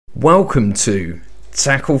Welcome to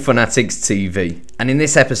Tackle Fanatics TV, and in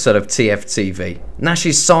this episode of TFTV,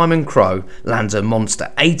 Nash's Simon Crowe lands a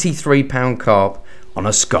monster £83 carp on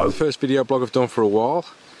a scope. First video blog I've done for a while,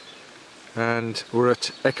 and we're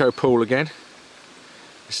at Echo Pool again.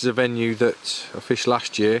 This is a venue that I fished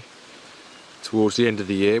last year towards the end of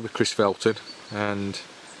the year with Chris Felton, and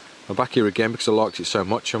I'm back here again because I liked it so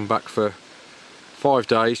much. I'm back for 5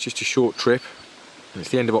 days, just a short trip, and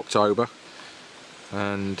it's the end of October.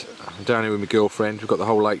 And I'm down here with my girlfriend. We've got the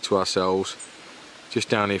whole lake to ourselves, just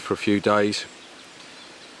down here for a few days,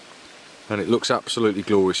 and it looks absolutely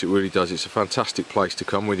glorious. It really does. It's a fantastic place to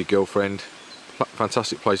come with your girlfriend,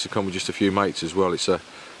 fantastic place to come with just a few mates as well. It's a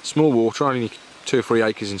small water, only 2 or 3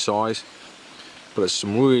 acres in size, but there's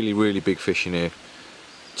some really big fish in here,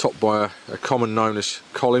 topped by a common known as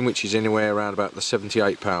Colin, which is anywhere around about the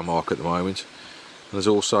 £78 mark at the moment, and there's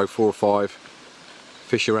also 4 or 5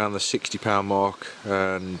 fish around the £60 mark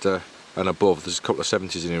and above. There's a couple of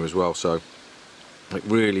 70s in here as well, so it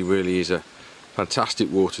really is a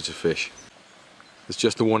fantastic water to fish. There's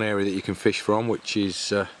just the one area that you can fish from, which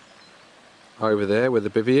is over there where the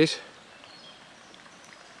bivvy is,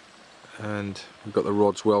 and we've got the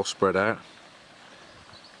rods well spread out.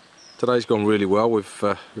 Today's gone really well. We've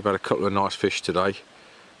had a couple of nice fish today,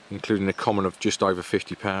 including a common of just over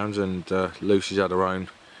 £50, and Lucy's had her own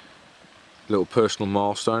little personal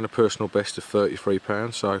milestone, a personal best of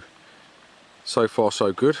 £33, so far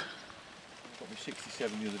so good. Got me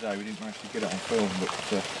 67 the other day. We didn't manage to get it on film, but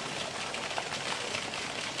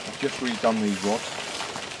I've just redone these rods.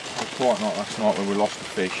 It was quite night last night when we lost the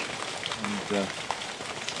fish, and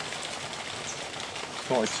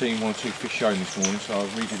started seeing 1 or 2 fish showing this morning, so I've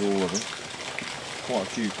redid all of them. Quite a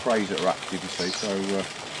few crays that are active, you see, so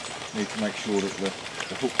need to make sure that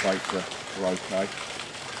the hook baits are okay.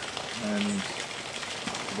 And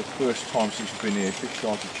for the first time since we've been here, fish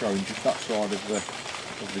started showing just that side of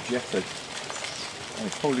the jetty, and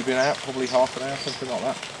it's probably been out half an hour, something like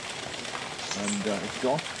that, and it's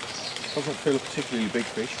gone. Doesn't feel a particularly big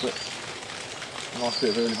fish, but a nice bit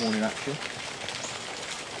of early morning action.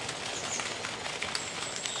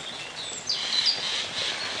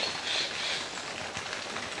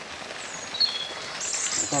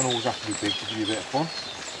 They don't always have to be big to give you a bit of fun.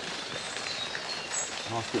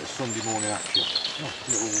 Nice bit of Sunday morning action. Oh,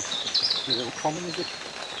 little common, is it?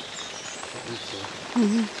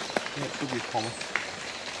 Yeah, it could be a common.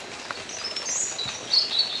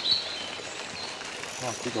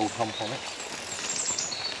 Nice big old hump on it.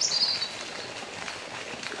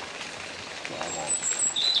 Come on.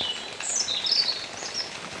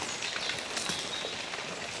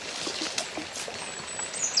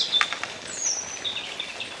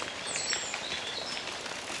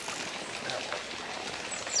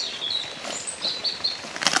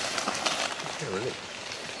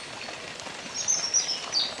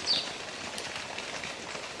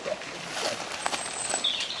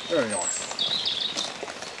 Very nice.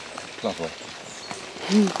 Lovely.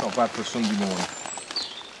 Not bad for a Sunday morning.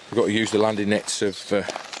 We've got to use the landing nets of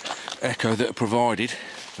Echo that are provided,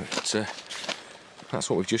 but that's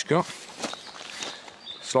what we've just got.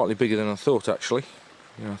 Slightly bigger than I thought, actually.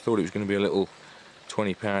 You know, I thought it was going to be a little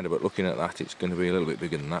 20-pounder, but looking at that, it's going to be a little bit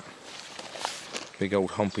bigger than that. Big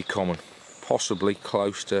old humpy common, possibly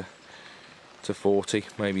close to 40,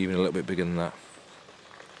 maybe even a little bit bigger than that.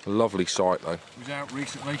 A lovely sight though. I was out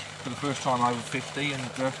recently for the first time over 50,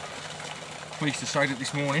 and pleased to say that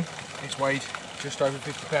this morning it's weighed just over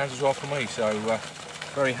 £50 as well for me, so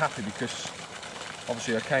very happy, because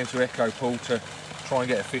obviously I came to Echo Pool to try and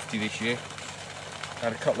get a 50 this year.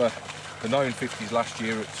 Had a couple of the known 50s last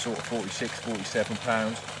year at sort of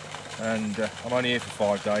 £46–47, and I'm only here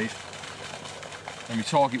for 5 days, and my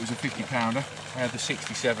target was a 50-pounder. I had the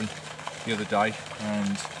 67 the other day,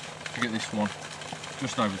 and to get this one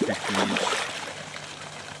just over 50,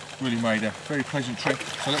 it's really made a very pleasant trip.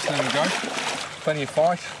 So let's let them go. Plenty of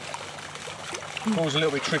fight. Always a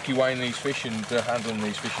little bit tricky weighing these fish and handling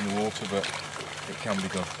these fish in the water, but it can be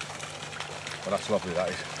done. But that's lovely, that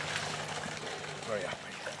is. Very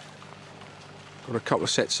happy. Got a couple of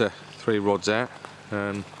sets of 3 rods out.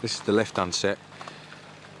 This is the left-hand set,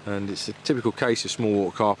 and it's a typical case of small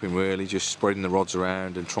water carping, really, just spreading the rods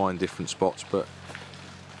around and trying different spots. But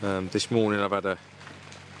this morning I've had a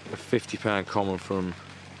 £50 common from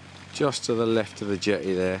just to the left of the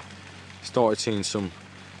jetty there. Started seeing some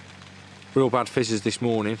real bad fizzes this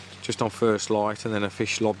morning, just on first light, and then a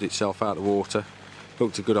fish lobbed itself out of the water.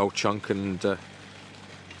 Looked a good old chunk, and a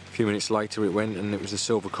few minutes later it went, and it was a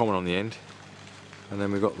silver common on the end. And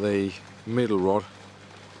then we've got the middle rod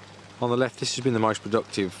on the left. This has been the most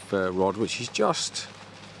productive rod, which is just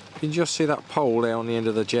You can just see that pole there on the end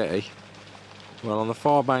of the jetty. Well, on the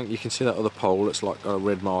far bank you can see that other pole that's like got a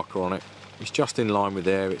red marker on it. It's just in line with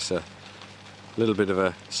there. It's a little bit of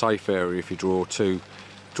a safe area if you draw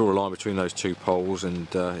a line between those two poles, and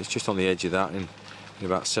it's just on the edge of that in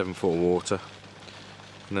about 7 foot of water.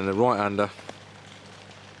 And then the right hander,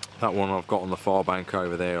 that one I've got on the far bank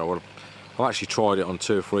over there. I've actually tried it on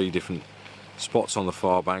 2 or 3 different spots on the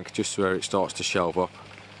far bank, just where it starts to shelve up,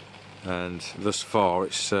 and thus far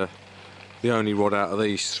it's the only rod out of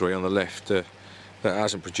these 3 on the left that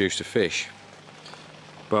hasn't produced a fish.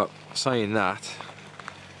 But saying that,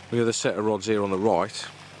 the other set of rods here on the right,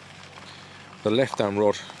 the left hand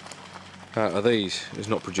rod out of these has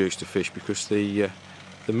not produced a fish, because the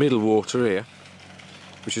middle water here,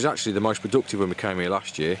 which was actually the most productive when we came here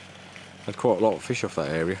last year, had quite a lot of fish off that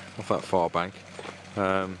area, off that far bank.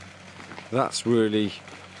 That's really,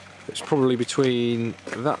 it's probably between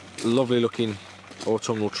that lovely looking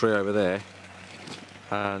autumnal tree over there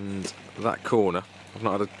and that corner. I've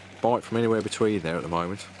not had a bite from anywhere between there at the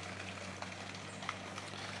moment.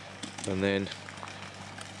 And then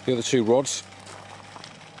the other 2 rods,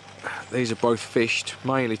 these are both fished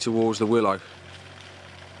mainly towards the willow.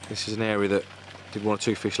 This is an area that did 1 or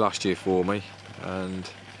 2 fish last year for me, and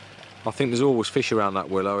I think there's always fish around that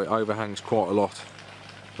willow. It overhangs quite a lot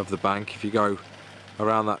of the bank. If you go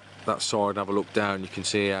around that side and have a look down, you can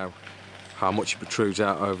see how much it protrudes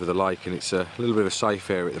out over the lake, and it's a little bit of a safe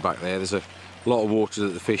area at the back there. There's a lot of water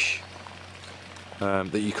that the fish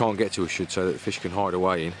that you can't get to, I should say, that the fish can hide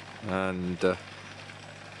away in, and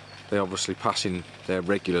they obviously pass in there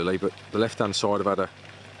regularly. But the left hand side, I've had a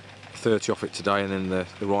 30 off it today, and then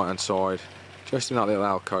the right hand side, just in that little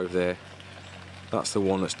alcove there, that's the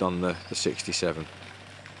one that's done the 67.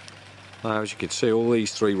 Now, as you can see, all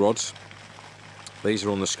these 3 rods, these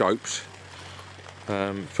are on the scopes.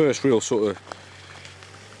 First real sort of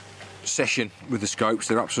session with the scopes.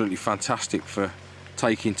 They're absolutely fantastic for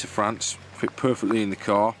taking to France, fit perfectly in the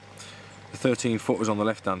car. The 13 footers on the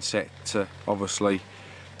left hand set obviously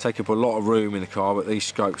take up a lot of room in the car, but these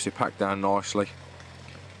scopes, they pack down nicely,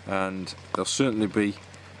 and they'll certainly be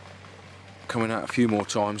coming out a few more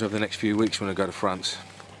times over the next few weeks when I go to France.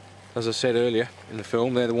 As I said earlier in the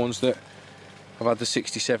film, they're the ones that I've had the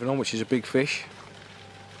 67 on, which is a big fish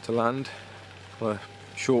to land on a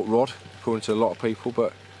short rod according to a lot of people,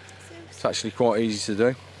 but it's actually quite easy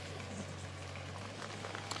to do.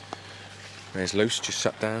 There's Luce, just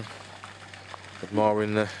sat down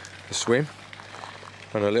admiring the swim,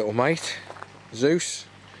 and her little mate Zeus.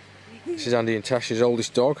 This is Andy and Tash's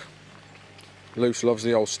oldest dog. Luce loves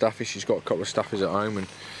the old staffy. She's got a couple of staffies at home, and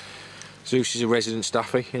Zeus is a resident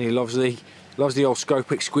staffy, and he loves the old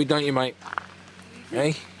Scope squid, don't you, mate?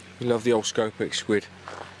 Hey, you love the old Scope squid.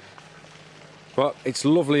 But it's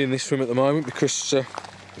lovely in this swim at the moment because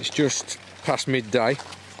it's just past midday,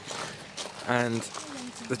 and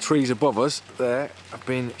the trees above us there have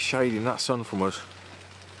been shading that sun from us,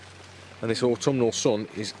 and this autumnal sun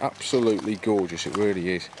is absolutely gorgeous. It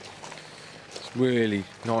really is. It's really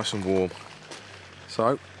nice and warm.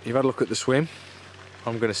 So you've had a look at the swim.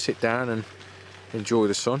 I'm going to sit down and enjoy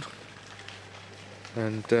the sun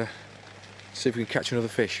and see if we can catch another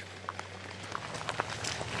fish.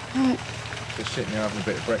 Just sitting there having a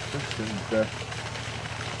bit of breakfast, and it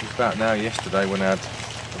was about now yesterday when I had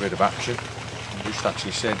a bit of action. I just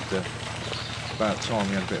actually said about time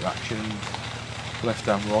we had a bit of action, and left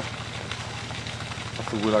hand rod off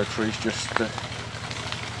the willow trees just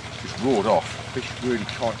roared off. Fish really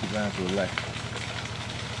kited round to the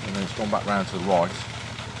left, and then it's gone back round to the right,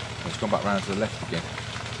 and it's gone back round to the left again.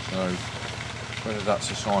 So whether that's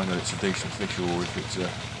a sign that it's a decent fish or if it's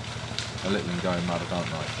a little one going mad, I don't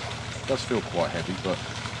know. It does feel quite heavy, but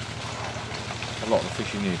a lot of the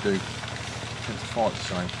fish in here do tend to fight the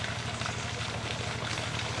same.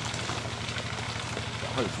 But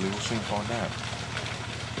hopefully we'll soon find out.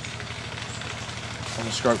 On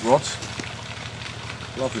the scope rods,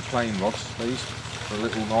 lovely plain rods these, for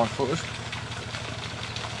little 9 footers.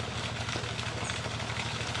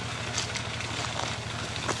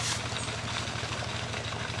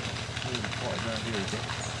 Quite around here again.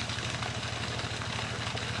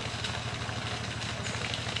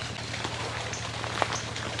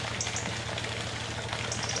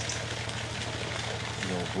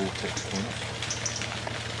 The old vortex points.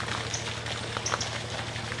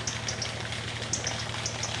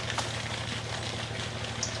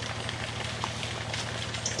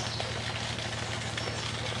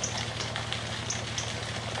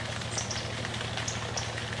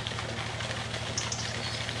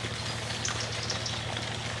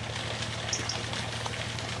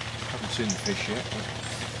 Haven't seen the fish yet, but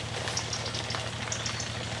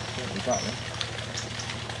with that one.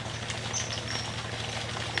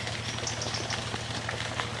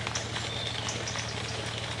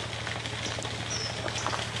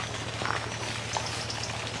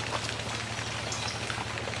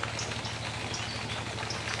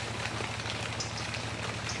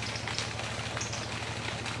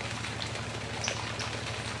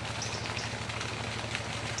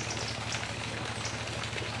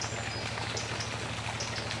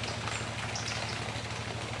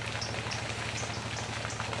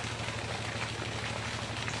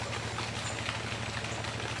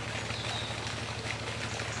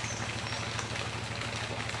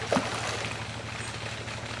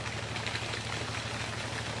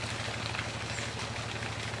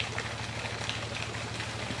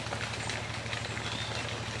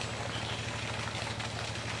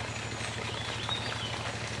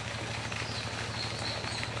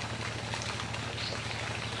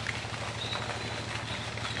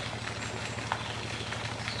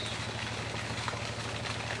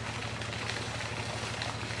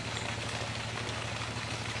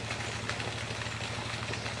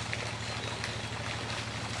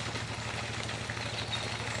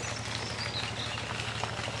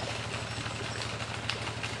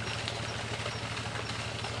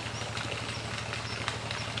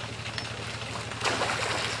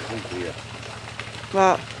 Here.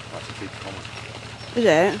 What? That's a big common. Is it?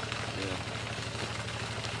 Yeah.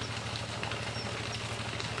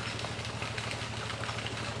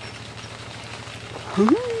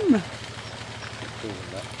 Cool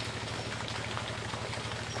than that.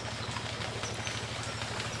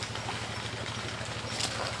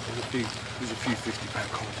 There's a few 50-pound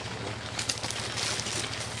commons in there.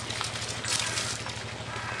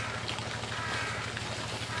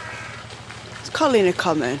 It's Colin a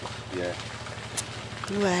common. Yeah.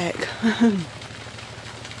 Work.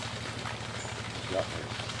 Exactly.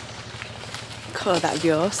 Cool, that'd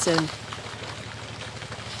be awesome.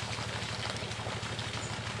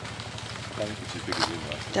 I don't think it's as big as in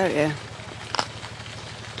there. Don't you?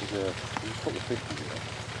 There's a couple of 50s in there.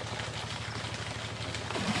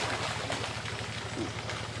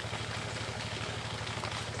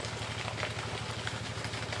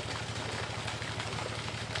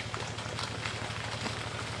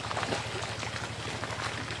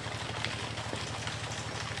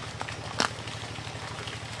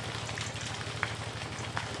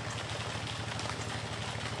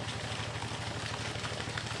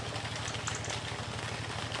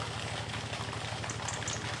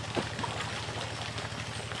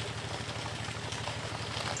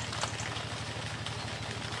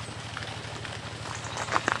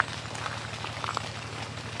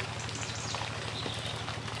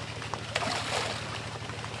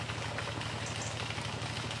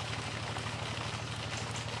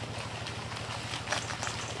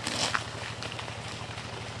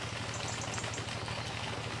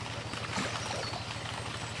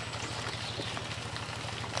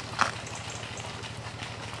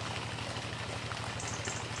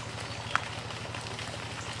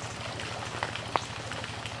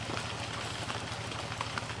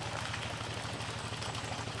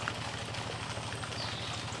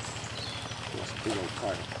 Big old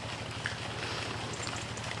pile.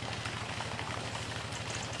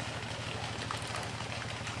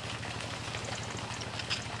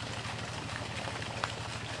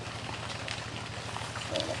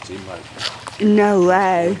 Oh, that's in, mate. No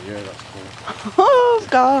way. Oh, yeah, that's cool. Oh,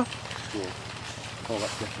 God. Cool. Oh,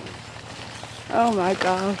 that's definitely. Oh, my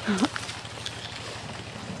God.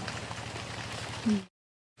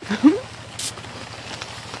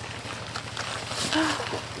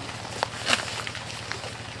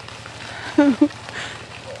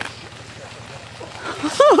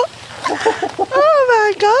 Oh,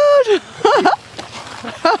 my God.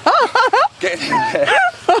 Get in there.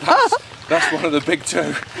 That's one of the big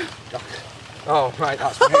two. Oh, mate,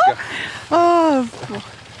 that's mega. Oh,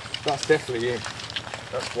 That's definitely in.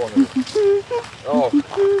 That's one of them. Oh,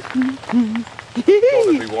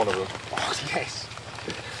 gotta be one of them. Oh, yes.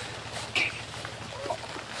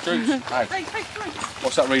 Juice, hey.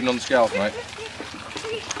 What's that reading on the scales, mate?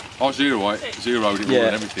 I zeroed it all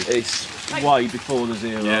and everything. It's way before the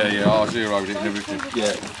zero. Yeah, I zeroed it and everything.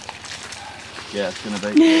 Yeah, it's going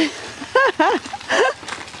to be.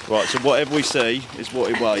 Right, so whatever we see is what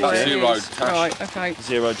it weighs. That's Yeah? zeroed, Tash. Right, okay.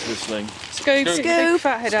 Zero to the sling. Scoop, Scoop.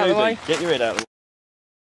 fat head out of the way. Scooby, get your head out of the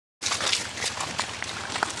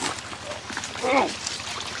way.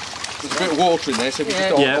 There's a bit of water in there, so we Yeah.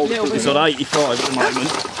 just Yeah, hold it. it's on 85 at the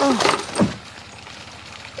moment.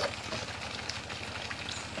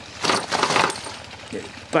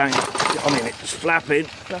 Bang. I mean, it's flapping.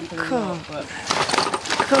 cool.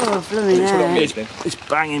 Oh, blooming Put it on heck. mid then. It's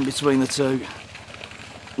banging between the two.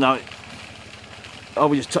 No. Oh,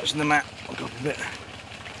 we're just touching the mat. I'll go up a bit.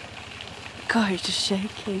 God, it's just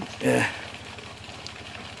shaking. Yeah.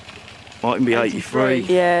 Might even be 83.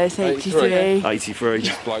 Yeah, it's 83.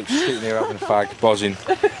 83. Bloke sitting here having a fag, buzzing,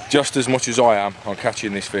 just as much as I am on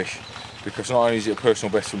catching this fish, because not only is it a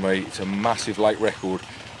personal best for me, it's a massive lake record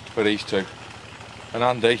for these two. And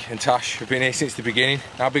Andy and Tash have been here since the beginning.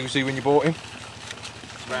 How big was he when you bought him?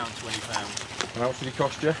 Around £20. And how much did he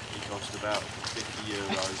cost you? He cost about €50.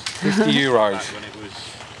 50 euros. Back when it was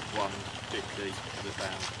 150 for the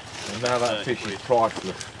pound. And now that fish is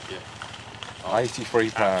priceless. Yeah.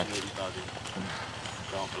 £83. Absolutely buzzing.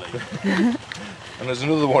 Can't believe it. And there's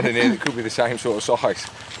another one in here that could be the same sort of size.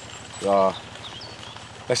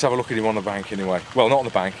 Let's have a look at him on the bank anyway. Well, not on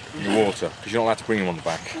the bank, in the water, because you're not allowed to bring him on the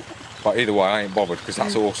bank. But either way, I ain't bothered, because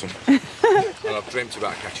that's awesome. And I've dreamt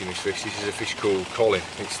about catching this fish. This is a fish called Colin.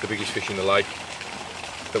 It's the biggest fish in the lake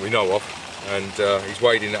that we know of, and he's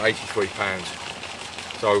weighed in at 83 pounds.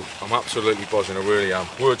 So I'm absolutely buzzing, I really am.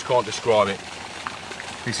 Words can't describe it.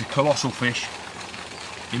 It's a colossal fish,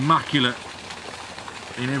 immaculate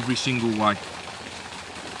in every single way.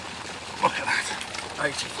 Look at that,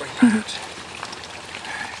 83 pounds.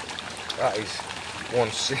 That is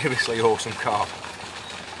one seriously awesome carp,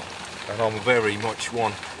 and I'm very much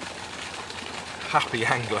one happy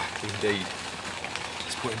angler indeed.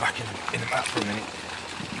 Let's put him back in the mat for a minute.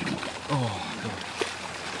 Oh God.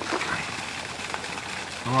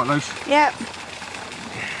 All right, Luce? Yep.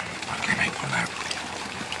 Okay, mate, one out.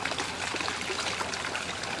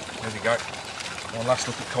 There we go. One last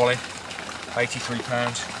look at Colin. 83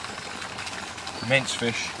 pounds. Immense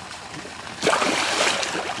fish.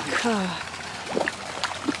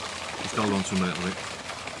 Just hold on to him a little bit.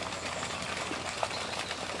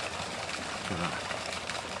 Look at that.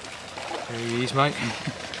 There he is, mate.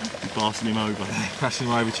 I'm passing him over. Passing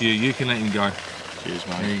him over to you. You can let him go. Cheers,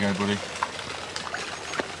 mate. There you go, buddy.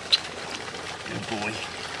 Good boy.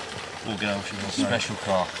 Or girl, she wants to say. Special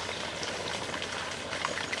car.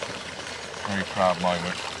 Very proud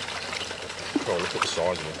moment. Oh, look at the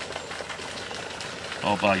size of it.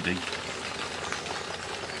 Oh, baby.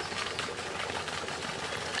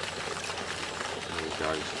 There he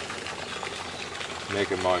goes.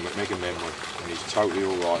 Mega moment, mega memory. And he's totally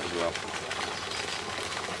alright as well.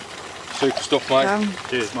 Super stuff, mate.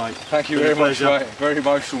 Cheers, mate. Thank you Been very a much, pleasure. mate. Very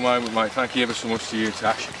emotional moment, mate. Thank you ever so much to you,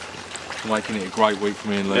 Tash, for making it a great week for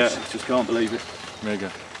me and Luce. Yeah, just can't believe it.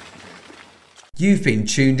 Mega. You've been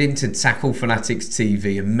tuned in to Tackle Fanatics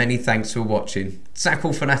TV, and many thanks for watching.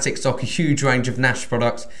 Tackle Fanatics stock a huge range of Nash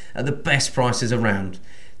products at the best prices around.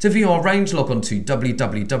 To view our range, log on to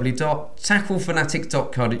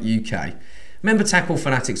www.tacklefanatics.co.uk. Remember, Tackle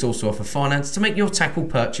Fanatics also offer finance to make your tackle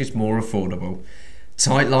purchase more affordable.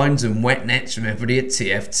 Tight lines and wet nets from everybody at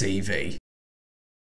TFTV.